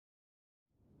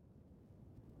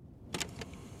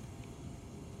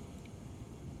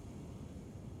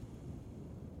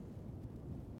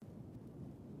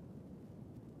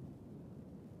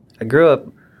I grew up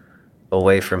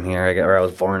away from here. I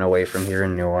was born away from here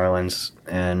in New Orleans,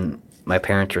 and my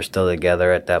parents were still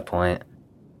together at that point.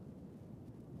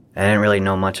 I didn't really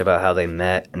know much about how they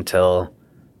met until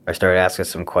I started asking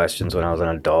some questions when I was an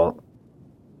adult,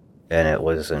 and it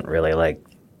wasn't really like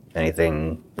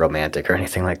anything romantic or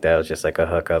anything like that. It was just like a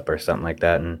hookup or something like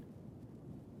that, and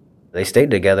they stayed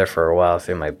together for a while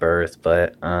through my birth,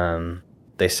 but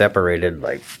they separated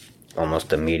like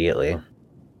almost immediately.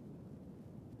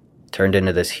 Turned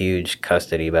into this huge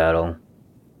custody battle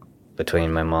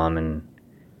between my mom and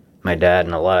my dad,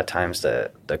 and a lot of times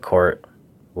the court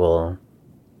will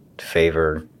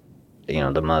favor,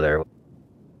 the mother.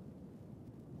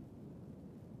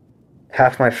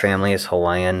 Half my family is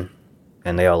Hawaiian,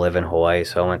 and they all live in Hawaii,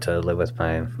 so I went to live with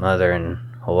my mother in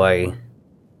Hawaii.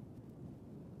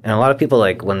 And a lot of people,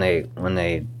 like, when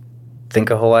they think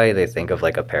of Hawaii, they think of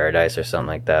like a paradise or something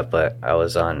like that, but I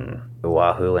was on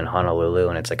Oahu and Honolulu,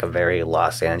 and it's like a very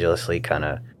Los Angeles-y kind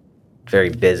of, very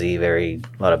busy, a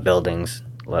lot of buildings,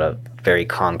 a lot of very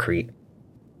concrete.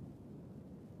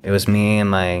 It was me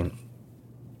and my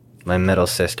middle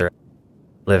sister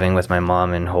living with my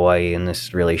mom in Hawaii in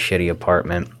this really shitty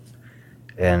apartment.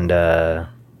 And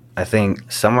I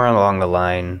think somewhere along the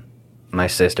line, my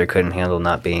sister couldn't handle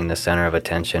not being the center of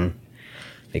attention,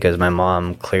 because my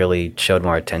mom clearly showed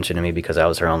more attention to me because I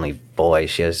was her only boy.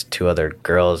 She has two other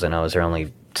girls, and I was her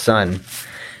only son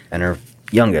and her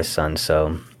youngest son,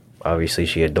 so obviously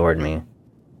she adored me.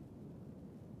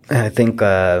 And I think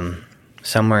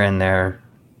somewhere in there,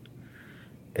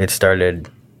 it started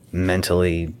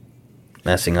mentally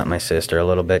messing up my sister a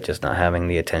little bit, just not having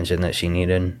the attention that she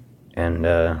needed. And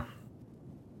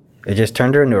it just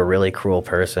turned her into a really cruel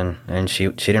person, and she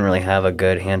didn't really have a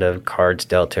good hand of cards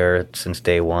dealt to her since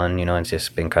day one. It's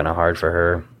just been kind of hard for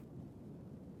her.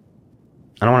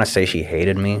 I don't want to say she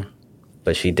hated me,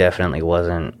 but she definitely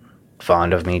wasn't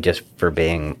fond of me just for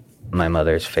being my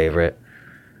mother's favorite.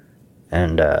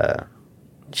 And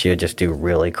she would just do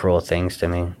really cruel things to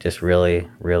me, just really,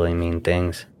 really mean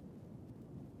things.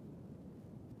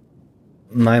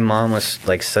 My mom was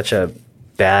like such a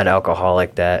bad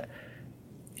alcoholic that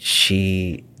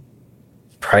she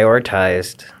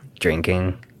prioritized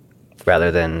drinking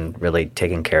rather than really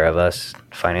taking care of us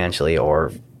financially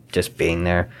or just being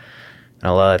there. And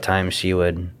a lot of times she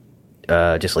would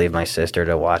just leave my sister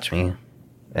to watch me.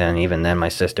 And even then, my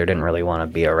sister didn't really want to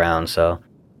be around, so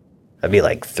I'd be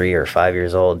like 3 or 5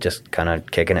 years old, just kind of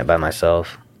kicking it by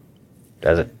myself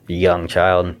as a young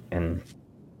child. And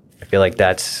I feel like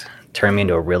that's turned me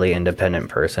into a really independent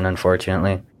person,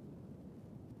 unfortunately.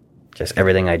 Just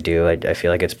everything I do, I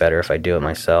feel like it's better if I do it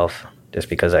myself, just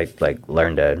because I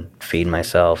learned to feed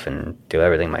myself and do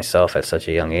everything myself at such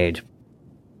a young age.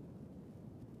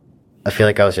 I feel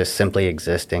like I was just simply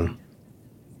existing,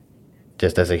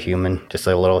 just as a human, just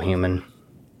a little human,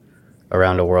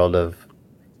 around a world of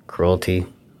cruelty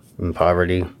and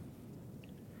poverty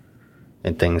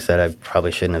and things that I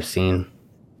probably shouldn't have seen.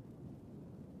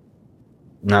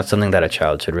 Not something that a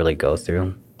child should really go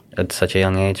through at such a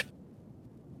young age.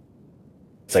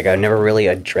 It's like I never really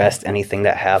addressed anything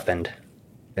that happened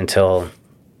until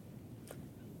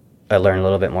I learned a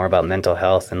little bit more about mental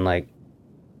health and like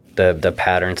the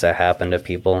patterns that happen to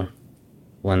people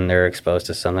when they're exposed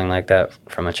to something like that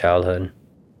from a childhood.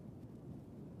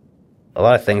 A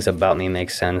lot of things about me make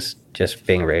sense just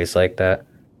being raised like that.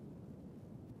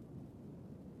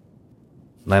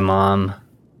 My mom,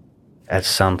 at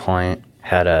some point,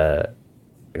 had a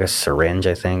syringe,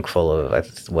 I think, full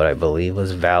of what I believe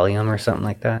was Valium or something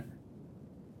like that.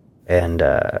 And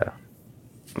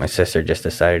my sister just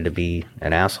decided to be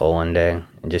an asshole one day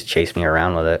and just chase me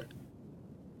around with it.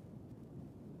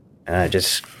 And I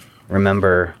just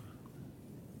remember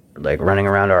running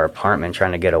around our apartment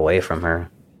trying to get away from her.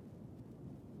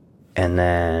 And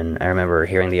then I remember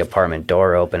hearing the apartment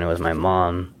door open. It was my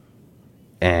mom.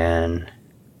 And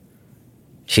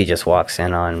she just walks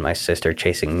in on my sister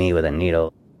chasing me with a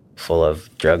needle full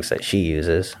of drugs that she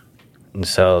uses. And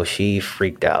so she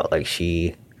freaked out.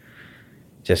 She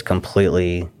just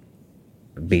completely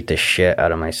beat the shit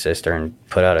out of my sister and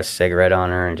put out a cigarette on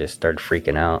her and just started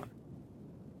freaking out.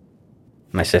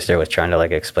 My sister was trying to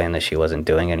explain that she wasn't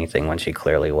doing anything when she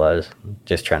clearly was,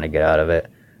 just trying to get out of it.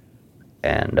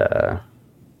 And I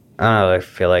don't know, I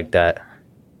feel like that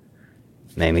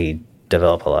made me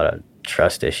develop a lot of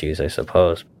trust issues, I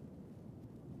suppose.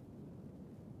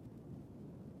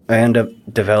 I ended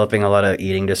up developing a lot of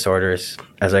eating disorders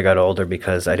as I got older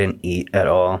because I didn't eat at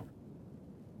all.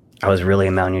 I was really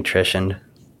malnutritioned,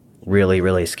 really,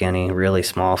 really skinny, really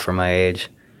small for my age.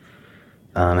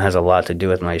 It has a lot to do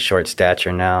with my short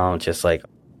stature now. Just it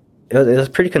was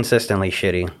pretty consistently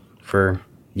shitty for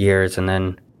years, and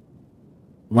then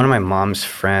one of my mom's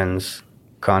friends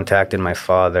contacted my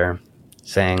father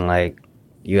saying, like,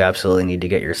 you absolutely need to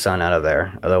get your son out of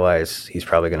there, otherwise he's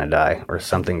probably going to die or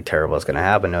something terrible is going to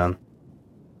happen to him.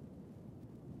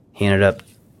 He ended up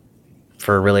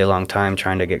for a really long time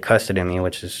trying to get custody of me,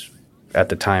 which is at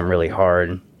the time really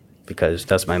hard because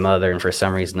that's my mother, and for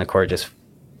some reason the court just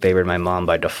favored my mom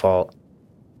by default.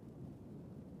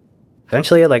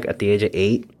 Eventually, like at the age of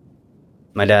 8,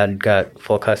 my dad got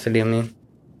full custody of me,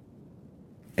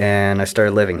 and I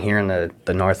started living here in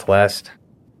the Northwest,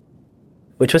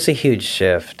 which was a huge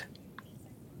shift.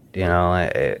 You know,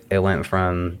 it went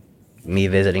from me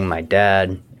visiting my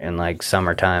dad in like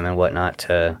summertime and whatnot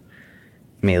to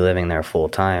me living there full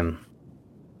time.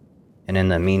 And in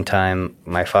the meantime,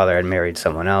 my father had married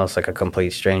someone else, like a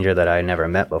complete stranger that I had never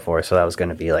met before, so that was going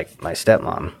to be like my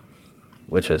stepmom,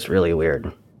 which was really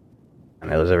weird.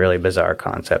 And it was a really bizarre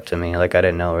concept to me. Like, I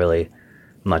didn't know really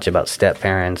much about step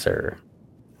parents or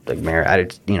like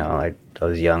marriage. I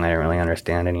was young, I didn't really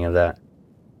understand any of that.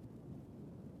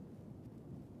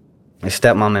 My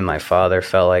stepmom and my father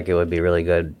felt like it would be really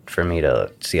good for me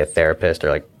to see a therapist or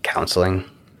like counseling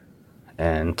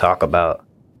and talk about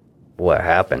what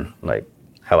happened, like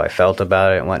how I felt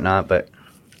about it and whatnot. But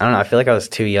I don't know, I feel like I was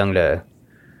too young to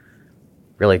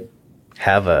really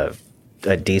have a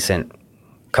decent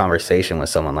conversation with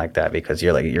someone like that because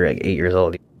you're like 8 years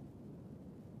old.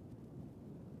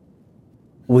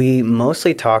 We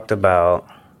mostly talked about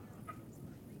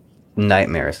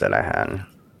nightmares that I had.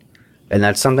 And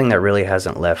that's something that really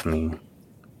hasn't left me,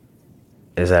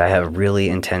 is that I have really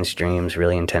intense dreams,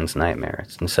 really intense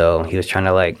nightmares. And so he was trying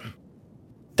to like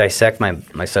dissect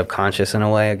my subconscious in a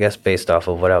way, I guess, based off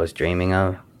of what I was dreaming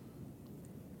of.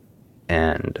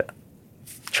 And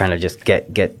trying to just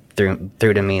get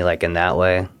through to me like in that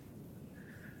way.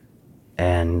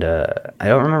 And I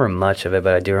don't remember much of it,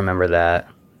 but I do remember that.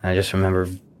 I just remember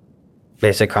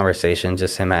basic conversations,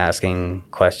 just him asking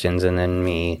questions and then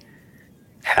me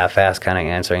half-ass kind of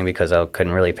answering because I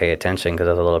couldn't really pay attention because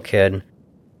I was a little kid.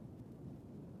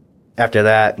 After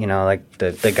that, you know, like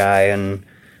the guy and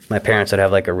my parents would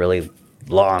have like a really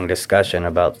long discussion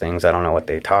about things. I don't know what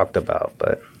they talked about,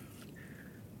 but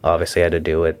obviously had to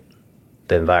do with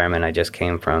the environment I just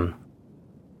came from.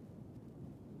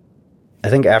 I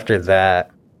think after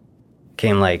that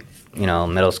came like, you know,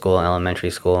 middle school,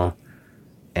 elementary school,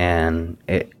 and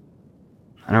I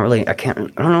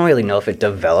don't really know if it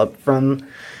developed from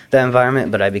the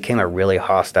environment, but I became a really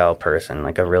hostile person,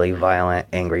 like a really violent,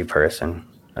 angry person.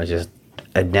 I was just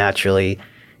a naturally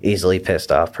easily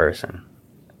pissed off person.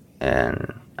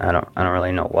 And I don't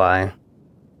really know why.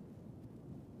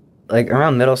 Like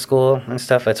around middle school and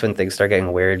stuff, that's when things start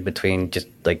getting weird between just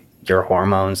like your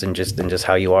hormones and just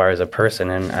how you are as a person.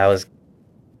 And I was,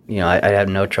 you know, I had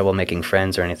no trouble making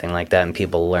friends or anything like that, and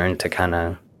people learned to kind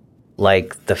of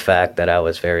like the fact that I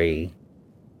was very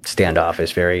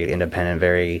standoffish, very independent,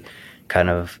 very kind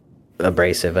of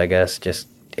abrasive, I guess, just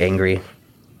angry.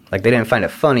 Like, they didn't find it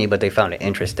funny, but they found it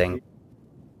interesting.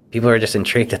 People were just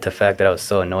intrigued at the fact that I was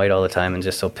so annoyed all the time and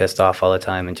just so pissed off all the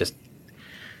time, and just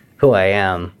who I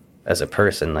am as a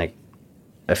person. Like,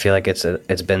 I feel like it's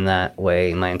been that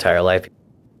way my entire life.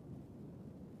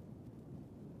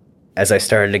 As I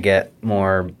started to get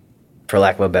more, for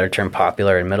lack of a better term,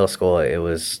 popular in middle school, it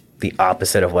was the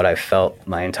opposite of what I felt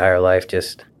my entire life.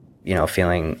 Just, you know,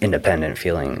 feeling independent,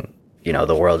 feeling, you know,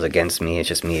 the world's against me. It's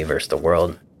just me versus the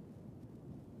world.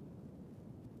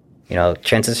 You know,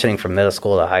 transitioning from middle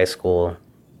school to high school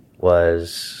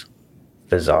was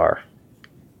bizarre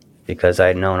because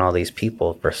I'd known all these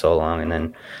people for so long, and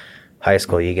then high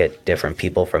school, you get different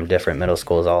people from different middle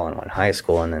schools all in one high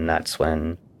school, and then that's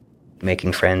when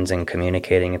making friends and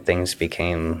communicating and things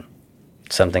became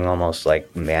something almost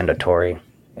like mandatory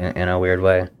in a weird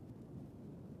way.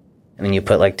 I mean, you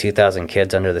put like 2,000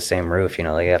 kids under the same roof, you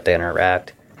know, like you have to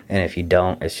interact, and if you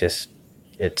don't,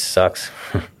 it sucks.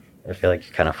 I feel like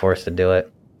you're kind of forced to do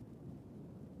it.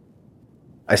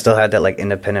 I still had that like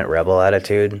independent rebel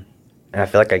attitude, and I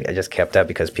feel like I just kept that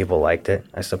because people liked it,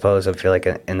 I suppose. I feel like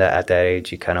at that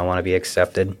age, you kind of want to be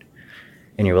accepted,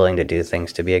 and you're willing to do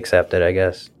things to be accepted, I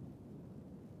guess.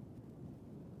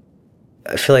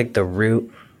 I feel like the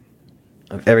root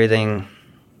of everything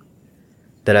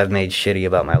that I've made shitty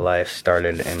about my life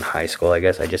started in high school, I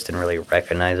guess. I just didn't really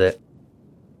recognize it.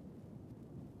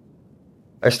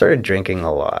 I started drinking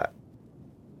a lot.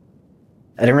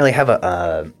 I didn't really have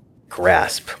a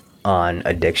grasp on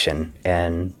addiction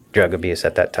and drug abuse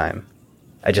at that time.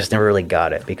 I just never really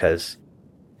got it because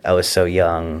I was so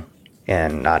young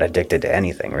and not addicted to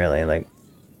anything, really. Like,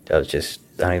 I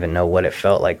don't even know what it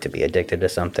felt like to be addicted to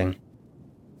something.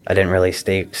 I didn't really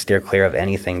steer clear of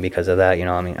anything because of that.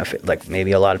 I mean, I feel like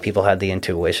maybe a lot of people had the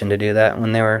intuition to do that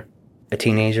when they were a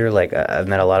teenager. Like I've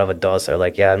met a lot of adults that are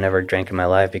like, yeah, I've never drank in my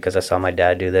life because I saw my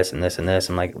dad do this and this and this.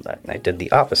 I'm like, I did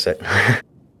the opposite.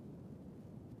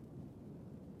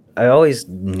 I always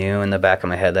knew in the back of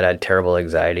my head that I had terrible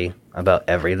anxiety about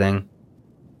everything,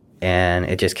 and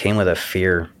it just came with a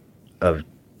fear of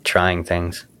trying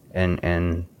things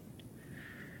and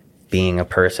being a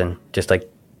person, just like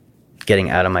getting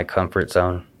out of my comfort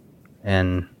zone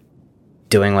and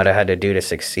doing what I had to do to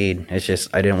succeed. It's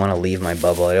just I didn't want to leave my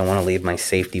bubble. I didn't want to leave my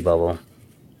safety bubble.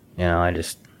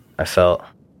 I felt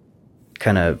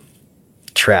kind of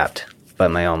trapped by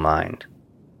my own mind.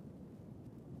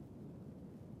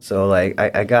 So like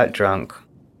I got drunk,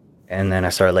 and then I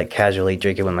started like casually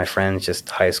drinking with my friends, just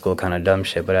high school kind of dumb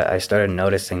shit. But I started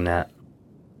noticing that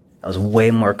I was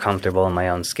way more comfortable in my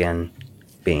own skin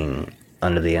being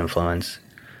under the influence.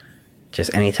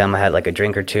 Just anytime I had like a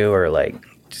drink or two, or like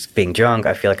just being drunk,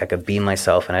 I feel like I could be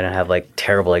myself, and I didn't have like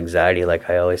terrible anxiety like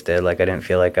I always did. Like I didn't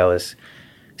feel like I was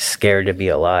scared to be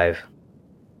alive.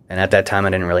 And at that time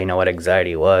I didn't really know what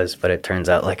anxiety was, but it turns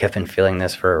out like I've been feeling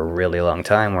this for a really long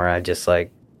time, where I just like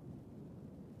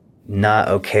not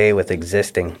okay with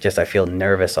existing. Just I feel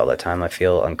nervous all the time. I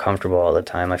feel uncomfortable all the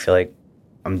time. I feel like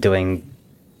I'm doing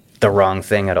the wrong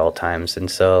thing at all times. And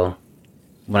so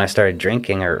when I started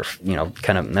drinking, or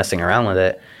kind of messing around with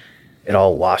it, it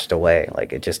all washed away.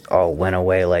 Like it just all went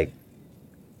away like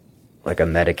a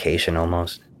medication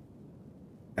almost.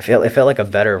 It felt like a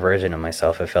better version of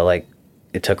myself. It felt like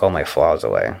it took all my flaws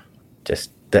away. Just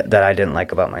that I didn't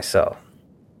like about myself.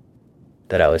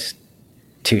 That I was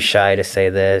too shy to say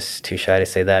this, too shy to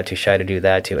say that, too shy to do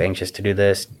that, too anxious to do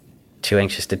this, too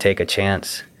anxious to take a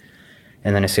chance.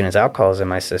 And then as soon as alcohol's in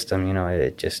my system,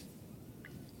 it just,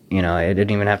 it didn't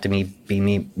even have to be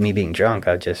me being drunk.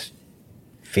 I just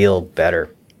feel better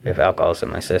if alcohol's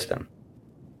in my system.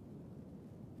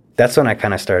 That's when I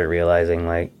kind of started realizing,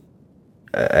 like,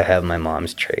 I have my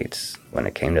mom's traits when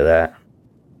it came to that.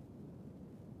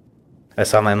 I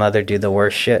saw my mother do the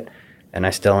worst shit, and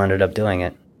I still ended up doing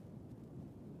it.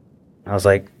 I was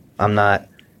like, I'm not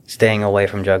staying away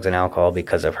from drugs and alcohol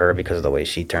because of her, because of the way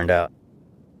she turned out.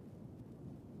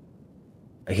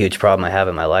 A huge problem I have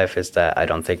in my life is that I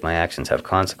don't think my actions have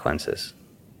consequences.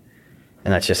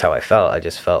 And that's just how I felt. I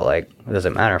just felt like it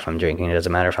doesn't matter if I'm drinking. It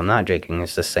doesn't matter if I'm not drinking.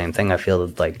 It's the same thing. I feel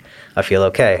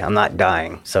okay. I'm not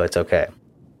dying, so it's okay.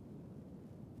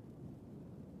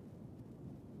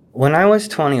 When I was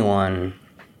 21,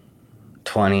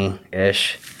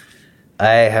 20-ish, I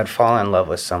had fallen in love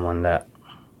with someone that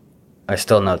I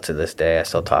still know to this day. I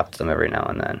still talk to them every now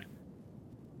and then.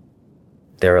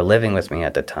 They were living with me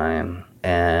at the time,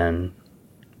 and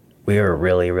we were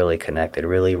really, really connected,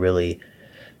 really, really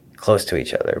close to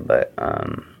each other. But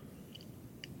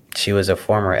she was a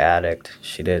former addict.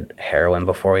 She did heroin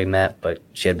before we met, but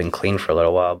she had been clean for a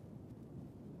little while.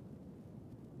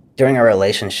 During our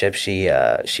relationship, she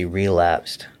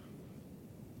relapsed.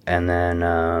 And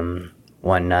then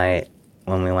one night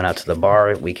when we went out to the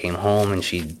bar, we came home and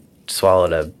she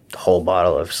swallowed a whole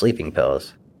bottle of sleeping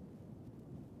pills.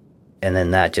 And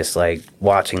then that just like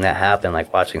watching that happen,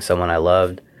 like watching someone I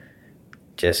loved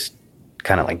just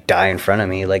kind of like die in front of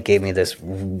me, like gave me this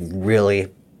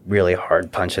really, really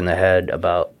hard punch in the head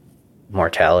about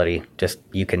mortality. Just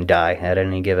you can die at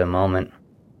any given moment.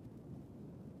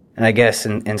 And I guess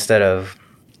instead of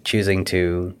choosing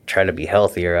to try to be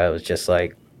healthier, I was just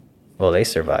like, well, they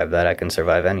survived that. I can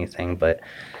survive anything. But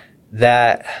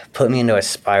that put me into a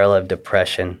spiral of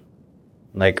depression,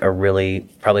 like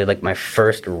probably like my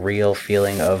first real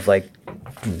feeling of like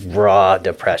raw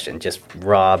depression, just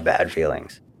raw bad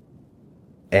feelings.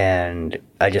 And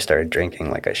I just started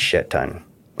drinking like a shit ton,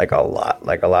 like a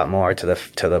lot more to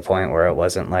the point where it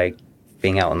wasn't like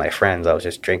being out with my friends. I was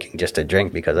just drinking just to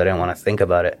drink because I didn't want to think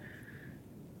about it.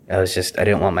 I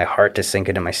didn't want my heart to sink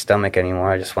into my stomach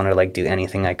anymore. I just wanted to like do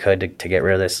anything I could to get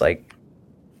rid of this like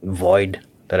void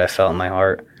that I felt in my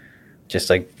heart. Just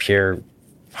like pure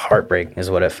heartbreak is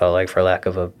what it felt like, for lack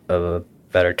of a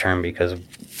better term, because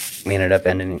we ended up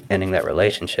ending that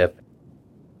relationship.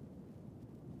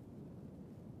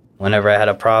 Whenever I had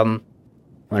a problem,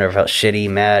 whenever I felt shitty,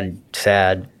 mad,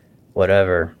 sad,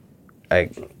 whatever,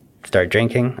 I start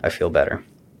drinking, I feel better.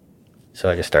 So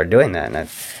I just started doing that, and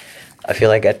I feel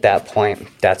like at that point,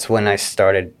 that's when I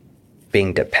started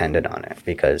being dependent on it,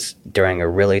 because during a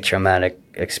really traumatic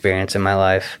experience in my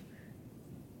life,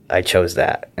 I chose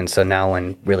that. And so now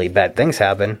when really bad things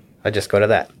happen, I just go to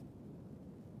that.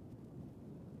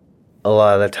 A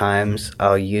lot of the times,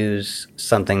 I'll use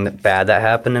something bad that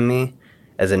happened to me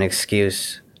as an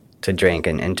excuse to drink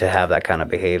and to have that kind of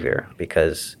behavior,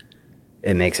 because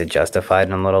it makes it justified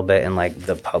in a little bit in like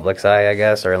the public's eye, I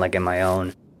guess, or like in my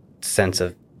own sense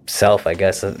of self, I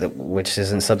guess, which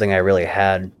isn't something I really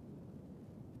had.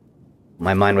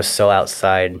 My mind was so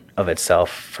outside of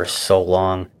itself for so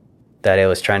long that it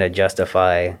was trying to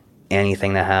justify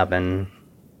anything that happened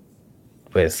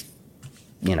with,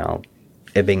 you know,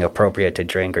 it being appropriate to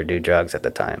drink or do drugs at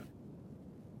the time.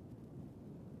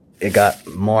 It got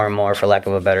more and more, for lack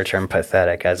of a better term,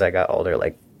 pathetic as I got older.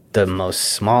 Like, the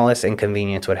most smallest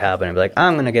inconvenience would happen and be like,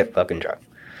 I'm going to get fucking drunk.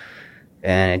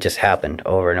 And it just happened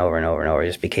over and over and over and over. It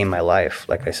just became my life.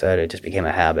 Like I said, it just became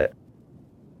a habit.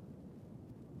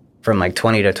 From like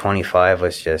 20 to 25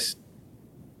 was just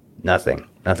nothing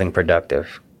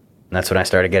productive. And that's when I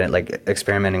started getting, like,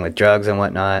 experimenting with drugs and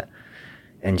whatnot,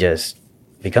 and just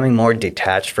becoming more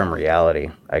detached from reality,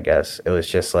 I guess. It was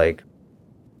just like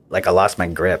I lost my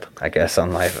grip, I guess,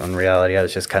 on life, on reality. I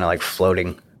was just kind of like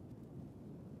floating.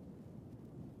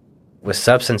 With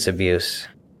substance abuse,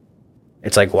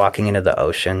 it's like walking into the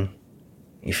ocean.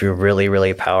 You feel really,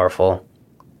 really powerful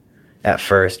at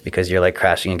first because you're like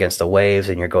crashing against the waves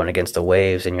and you're going against the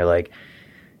waves and you're like,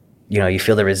 you know, you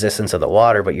feel the resistance of the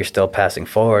water, but you're still passing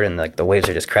forward and like the waves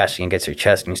are just crashing against your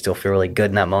chest and you still feel really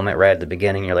good in that moment right at the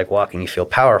beginning. You're like walking, you feel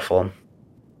powerful.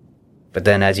 But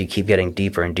then as you keep getting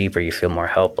deeper and deeper, you feel more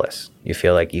helpless. You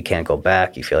feel like you can't go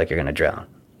back. You feel like you're going to drown.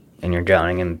 And you're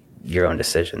drowning in your own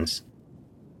decisions.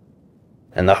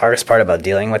 And the hardest part about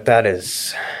dealing with that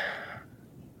is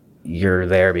you're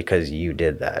there because you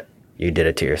did that. You did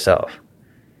it to yourself.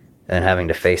 And having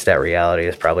to face that reality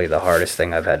is probably the hardest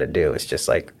thing I've had to do. It's just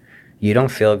like, you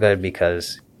don't feel good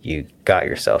because you got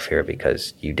yourself here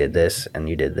because you did this and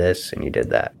you did this and you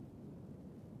did that.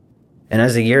 And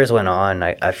as the years went on,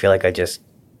 I feel like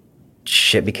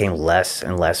shit became less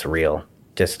and less real.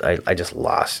 I just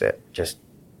lost it. Just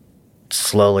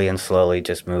slowly and slowly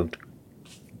just moved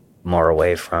more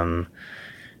away from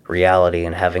reality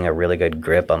and having a really good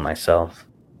grip on myself.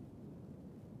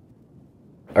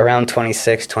 Around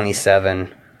 26,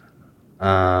 27,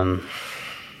 I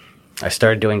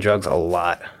started doing drugs a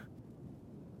lot.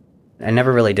 I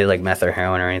never really did like meth or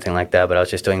heroin or anything like that, but I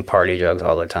was just doing party drugs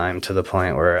all the time to the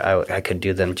point where I could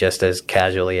do them just as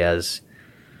casually as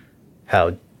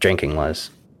how drinking was.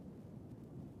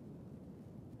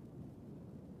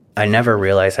 I never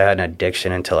realized I had an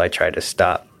addiction until I tried to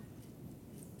stop.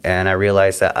 And I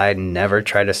realized that I'd never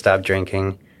tried to stop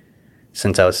drinking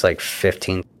since I was like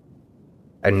 15.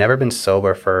 I'd never been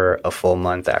sober for a full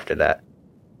month after that.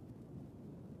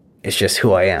 It's just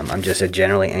who I am. I'm just a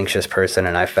generally anxious person,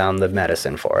 and I found the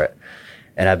medicine for it.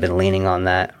 And I've been leaning on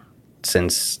that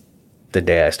since the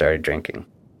day I started drinking.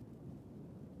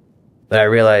 But I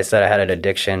realized that I had an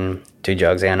addiction to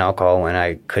drugs and alcohol when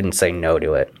I couldn't say no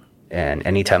to it. And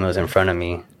anytime it was in front of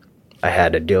me, I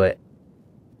had to do it.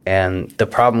 And the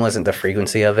problem wasn't the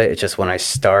frequency of it. It's just when I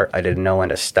start, I didn't know when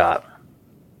to stop.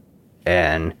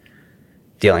 And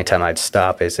the only time I'd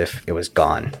stop is if it was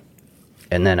gone.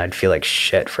 And then I'd feel like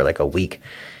shit for like a week.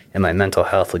 And my mental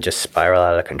health would just spiral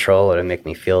out of control. It would make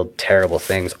me feel terrible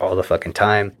things all the fucking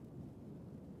time.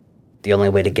 The only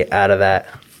way to get out of that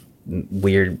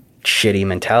weird, shitty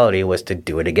mentality was to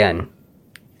do it again.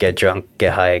 Get drunk,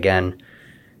 get high again.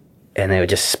 And they would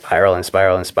just spiral and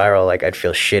spiral and spiral. Like I'd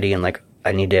feel shitty and like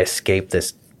I need to escape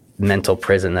this mental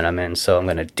prison that I'm in. So I'm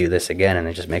going to do this again. And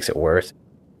it just makes it worse.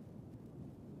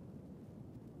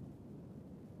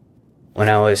 When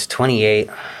I was 29,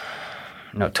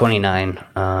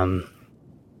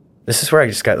 this is where I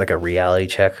just got like a reality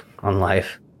check on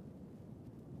life.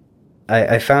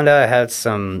 I found out I had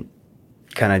some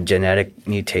kind of genetic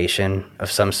mutation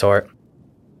of some sort.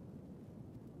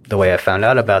 The way I found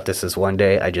out about this is one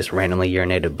day I just randomly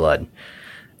urinated blood,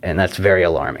 and that's very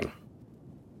alarming.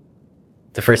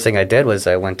 The first thing I did was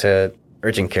I went to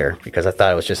urgent care because I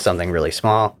thought it was just something really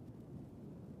small.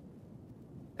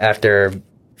 After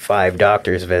 5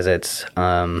 doctor's visits,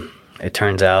 it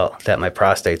turns out that my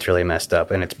prostate's really messed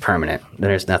up and it's permanent.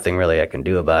 There's nothing really I can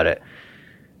do about it.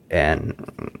 And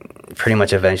pretty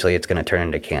much eventually it's going to turn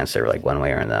into cancer, like one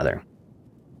way or another.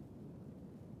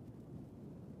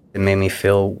 It made me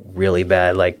feel really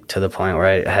bad, like to the point where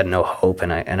I had no hope,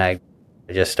 and I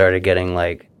just started getting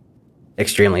like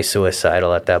extremely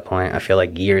suicidal at that point. I feel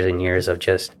like years and years of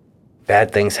just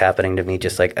bad things happening to me,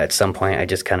 just like at some point I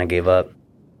just kind of gave up.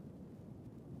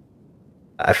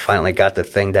 I finally got the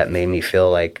thing that made me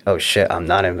feel like, oh shit, I'm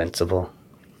not invincible.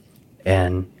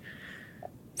 And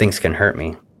things can hurt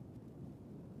me.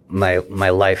 My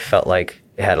life felt like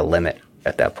it had a limit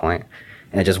at that point.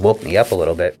 And it just woke me up a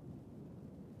little bit.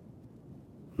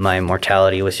 my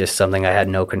mortality was just something I had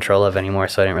no control of anymore,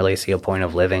 so I didn't really see a point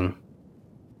of living.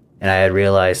 And I had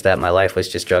realized that my life was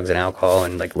just drugs and alcohol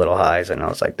and like little highs, and I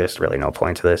was like, there's really no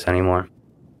point to this anymore.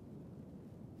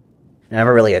 I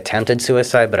never really attempted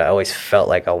suicide, but I always felt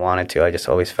like I wanted to. I just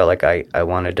always felt like I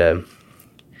wanted to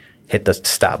hit the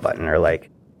stop button, or like,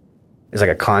 it's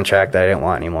like a contract that I didn't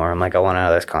want anymore. I'm like, I want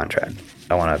out of this contract.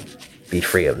 I want to be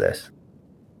free of this.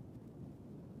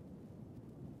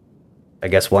 I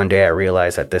guess one day I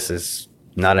realized that this is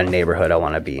not a neighborhood I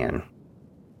want to be in.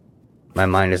 My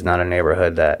mind is not a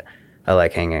neighborhood that I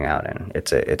like hanging out in.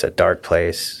 It's a dark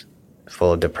place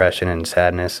full of depression and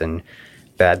sadness and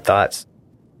bad thoughts.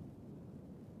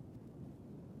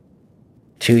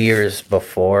 2 years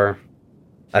before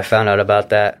I found out about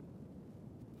that,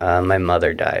 my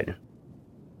mother died.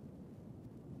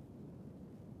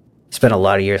 Spent a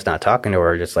lot of years not talking to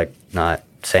her, just like not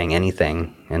saying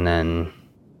anything. And then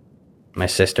my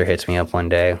sister hits me up one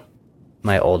day,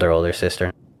 my older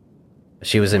sister.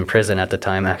 She was in prison at the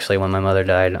time, actually, when my mother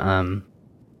died. And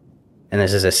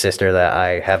this is a sister that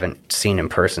I haven't seen in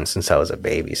person since I was a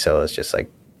baby. So it's just like,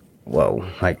 whoa,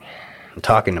 like I'm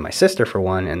talking to my sister for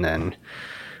one, and then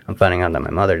I'm finding out that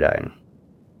my mother died.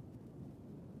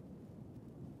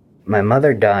 My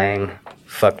mother dying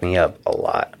fucked me up a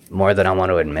lot, more than I want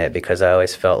to admit, because I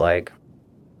always felt like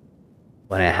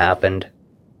when it happened,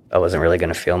 I wasn't really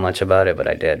going to feel much about it, but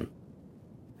I did.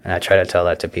 And I try to tell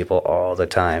that to people all the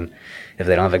time. If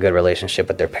they don't have a good relationship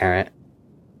with their parent,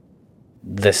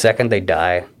 the second they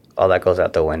die, all that goes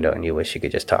out the window, and you wish you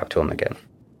could just talk to them again.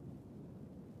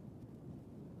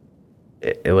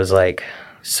 It was like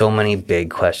so many big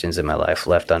questions in my life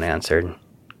left unanswered.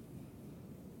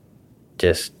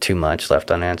 Just too much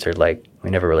left unanswered. Like, we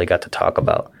never really got to talk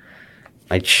about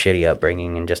my shitty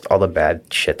upbringing and just all the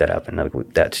bad shit that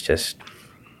happened. That's just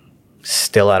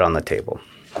still out on the table,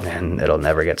 and it'll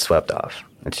never get swept off.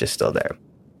 It's just still there.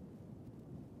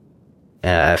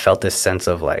 And I felt this sense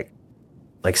of like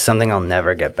something I'll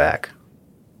never get back.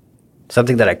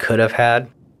 Something that I could have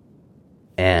had,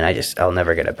 and I'll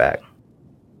never get it back.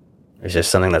 There's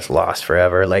just something that's lost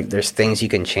forever. Like, there's things you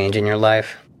can change in your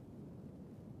life.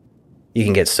 You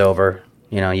can get sober,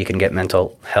 you can get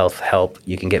mental health help,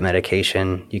 you can get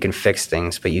medication, you can fix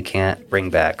things, but you can't bring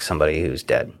back somebody who's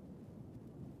dead.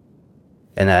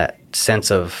 And that sense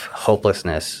of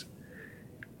hopelessness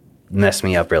messed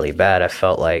me up really bad. I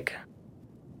felt like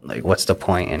what's the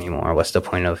point anymore? What's the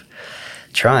point of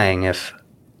trying if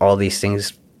all these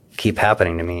things keep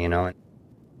happening to me,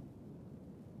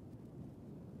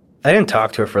 I didn't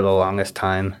talk to her for the longest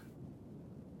time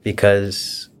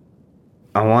because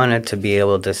I wanted to be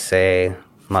able to say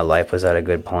my life was at a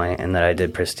good point and that I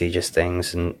did prestigious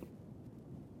things. And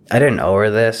I didn't owe her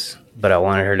this, but I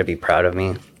wanted her to be proud of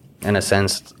me in a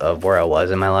sense of where I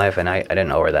was in my life, and I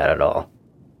didn't owe her that at all.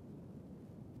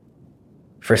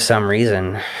 For some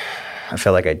reason, I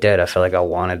feel like I did. I feel like I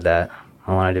wanted that.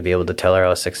 I wanted to be able to tell her I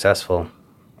was successful,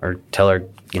 or tell her,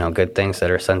 good things,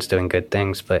 that her son's doing good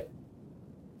things. But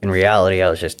in reality, I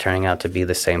was just turning out to be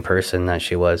the same person that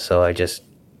she was. So I just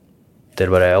did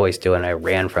what I always do, and I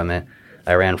ran from it.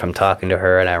 I ran from talking to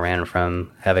her, and I ran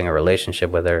from having a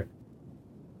relationship with her.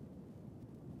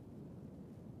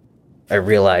 I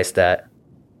realized that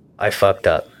I fucked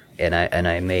up, and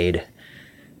I made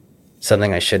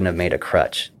something I shouldn't have made a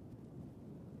crutch.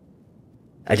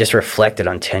 I just reflected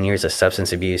on 10 years of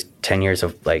substance abuse, 10 years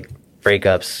of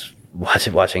breakups,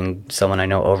 watching someone I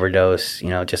know overdose,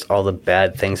 just all the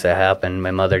bad things that happened,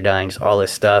 my mother dying, just all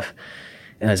this stuff.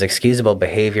 And it was excusable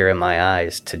behavior in my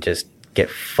eyes to just get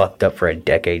fucked up for a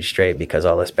decade straight because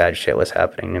all this bad shit was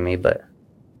happening to me, but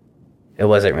it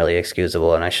wasn't really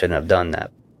excusable, and I shouldn't have done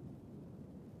that.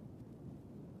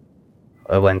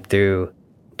 I went through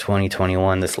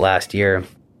 2021, this last year.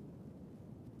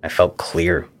 I felt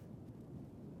clear.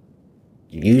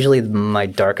 Usually my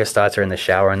darkest thoughts are in the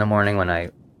shower in the morning when I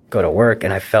go to work,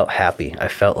 and I felt happy. I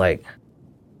felt like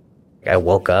I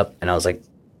woke up and I was like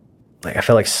I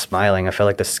felt like smiling. I felt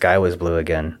like the sky was blue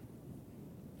again.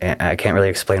 And I can't really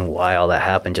explain why all that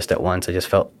happened just at once. I just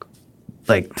felt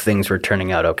like things were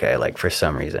turning out okay, for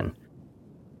some reason.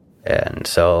 And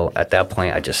so at that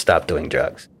point, I just stopped doing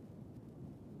drugs.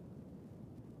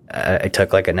 I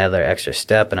took another extra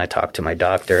step, and I talked to my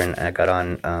doctor, and I got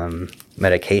on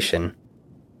medication,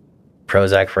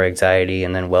 Prozac for anxiety,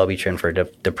 and then Wellbutrin for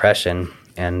depression.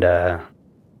 And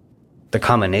the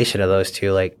combination of those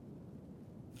two,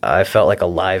 I felt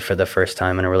alive for the first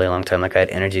time in a really long time. I had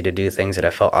energy to do things, that I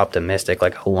felt optimistic.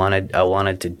 I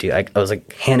wanted to do. I was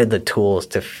handed the tools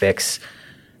to fix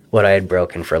what I had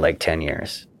broken for 10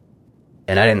 years.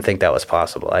 And I didn't think that was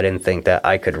possible. I didn't think that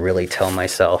I could really tell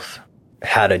myself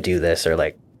how to do this or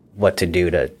like what to do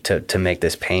to make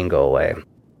this pain go away.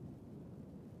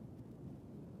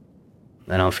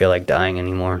 I don't feel like dying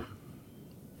anymore.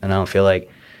 And I don't feel like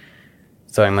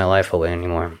throwing my life away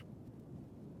anymore.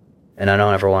 And I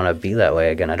don't ever want to be that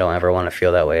way again. I don't ever want to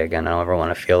feel that way again. I don't ever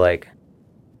want to feel like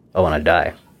I want to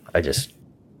die.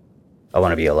 I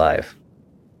want to be alive.